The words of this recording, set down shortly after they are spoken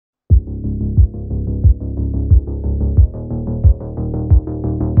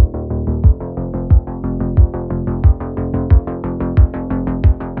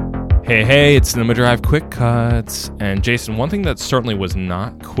Hey, it's Cinema Drive Quick Cuts. And Jason, one thing that certainly was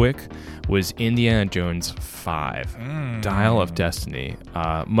not quick was Indiana Jones 5, Dial of Destiny.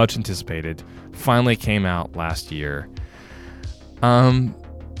 Much anticipated. Finally came out last year. I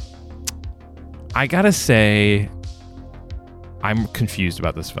gotta say, I'm confused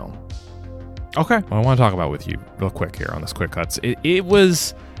about this film. Okay. What I want to talk about with you real quick here on this Quick Cuts. It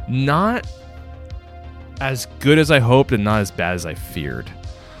was not as good as I hoped and not as bad as I feared.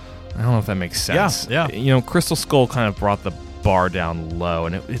 I don't know if that makes sense. Yeah. You know, Crystal Skull kind of brought the bar down low,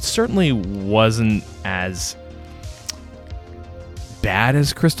 and it certainly wasn't as bad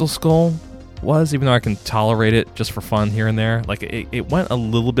as Crystal Skull was, even though I can tolerate it just for fun here and there. Like, it went a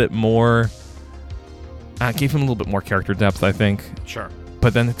little bit more... gave him a little bit more character depth, I think. Sure.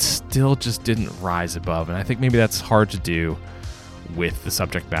 But then it still just didn't rise above, and I think maybe that's hard to do with the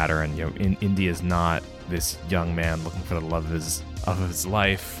subject matter. And, you know, Indy is not this young man looking for the love of his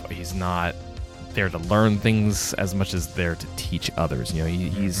life. He's not there to learn things as much as there to teach others. You know,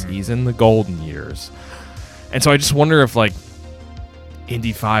 he's in the golden years. And so I just wonder if, like,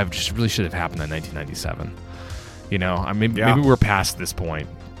 Indy 5 just really should have happened in 1997. You know, maybe we're past this point.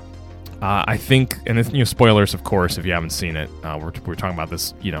 I think, and you know, spoilers, of course, if you haven't seen it. We're talking about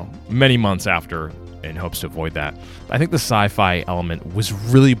this, you know, many months after in hopes to avoid that. I think the sci-fi element was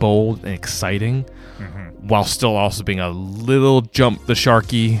really bold and exciting, while still also being a little jump the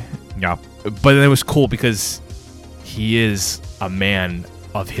sharky. Yeah. But it was cool because he is a man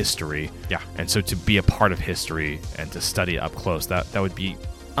of history. Yeah. And so to be a part of history and to study it up close, that would be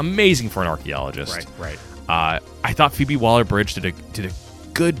amazing for an archaeologist. Right. I thought Phoebe Waller-Bridge did a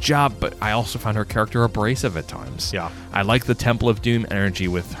good job, but I also found her character abrasive at times. Yeah. I like the Temple of Doom energy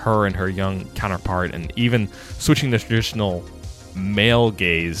with her and her young counterpart, and even switching the traditional male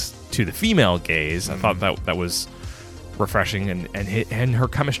gaze to the female gaze. I thought that was refreshing, and her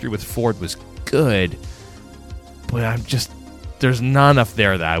chemistry with Ford was good, but there's not enough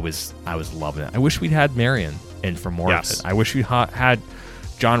there that I was loving it. I wish we'd had Marion in for more of it. I wish we had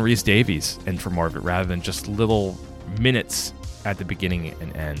John Rhys Davies in for more of it rather than just little minutes at the beginning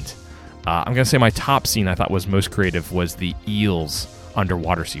and end. I'm going to say my top scene I thought was most creative was the eels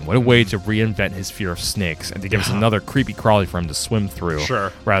underwater scene. What a way to reinvent his fear of snakes and to give us another creepy crawly for him to swim through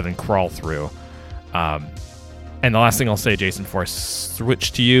rather than crawl through. And the last thing I'll say, Jason, before I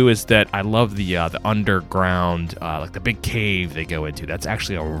switch to you, is that I love the underground, like the big cave they go into. That's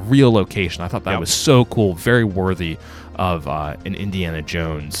actually a real location. I thought that was so cool, very worthy of an Indiana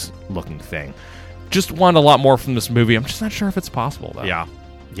Jones looking thing. Just want a lot more from this movie. I'm just not sure if it's possible, though.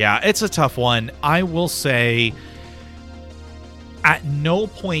 Yeah, it's a tough one. I will say, at no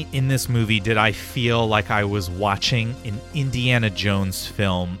point in this movie did I feel like I was watching an Indiana Jones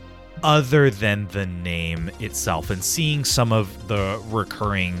film other than the name itself and seeing some of the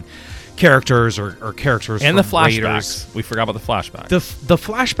recurring characters or characters and from the flashbacks. Raiders. We forgot about the flashbacks. The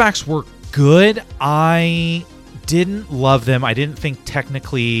flashbacks were good. I didn't love them. I didn't think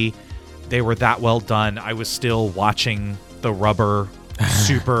technically they were that well done. I was still watching the rubber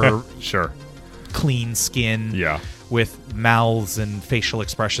super clean skin with mouths and facial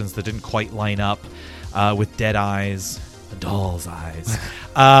expressions that didn't quite line up, with dead eyes, a doll's eyes,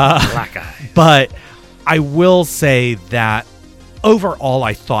 black eye. But I will say that overall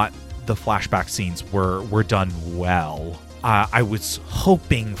I thought the flashback scenes were done well. I was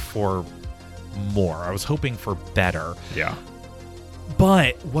hoping for more. I was hoping for better. Yeah.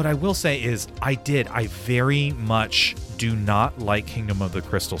 But what I will say is I very much do not like Kingdom of the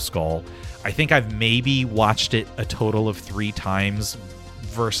Crystal Skull. I think I've maybe watched it a total of 3 times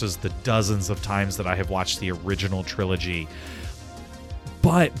versus the dozens of times that I have watched the original trilogy.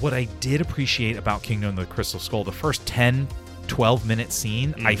 But what I did appreciate about Kingdom of the Crystal Skull, the first 10, 12-minute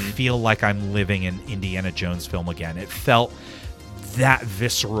scene, I feel like I'm living an Indiana Jones film again. It felt that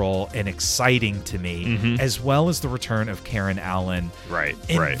visceral and exciting to me, as well as the return of Karen Allen.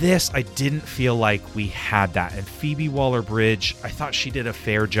 In this, I didn't feel like we had that. And Phoebe Waller-Bridge, I thought she did a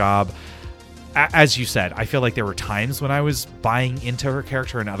fair job. As you said, I feel like there were times when I was buying into her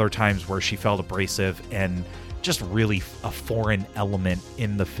character and other times where she felt abrasive and just really a foreign element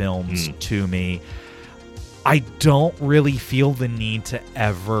in the films to me. I don't really feel the need to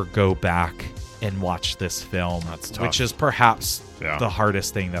ever go back and watch this film. That's tough. Which is perhaps the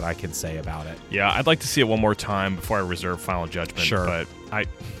hardest thing that I can say about it. Yeah, I'd like to see it one more time before I reserve final judgment. Sure. But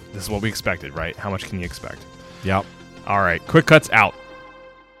this is what we expected, right? How much can you expect? Yep. All right, Quick Cuts out.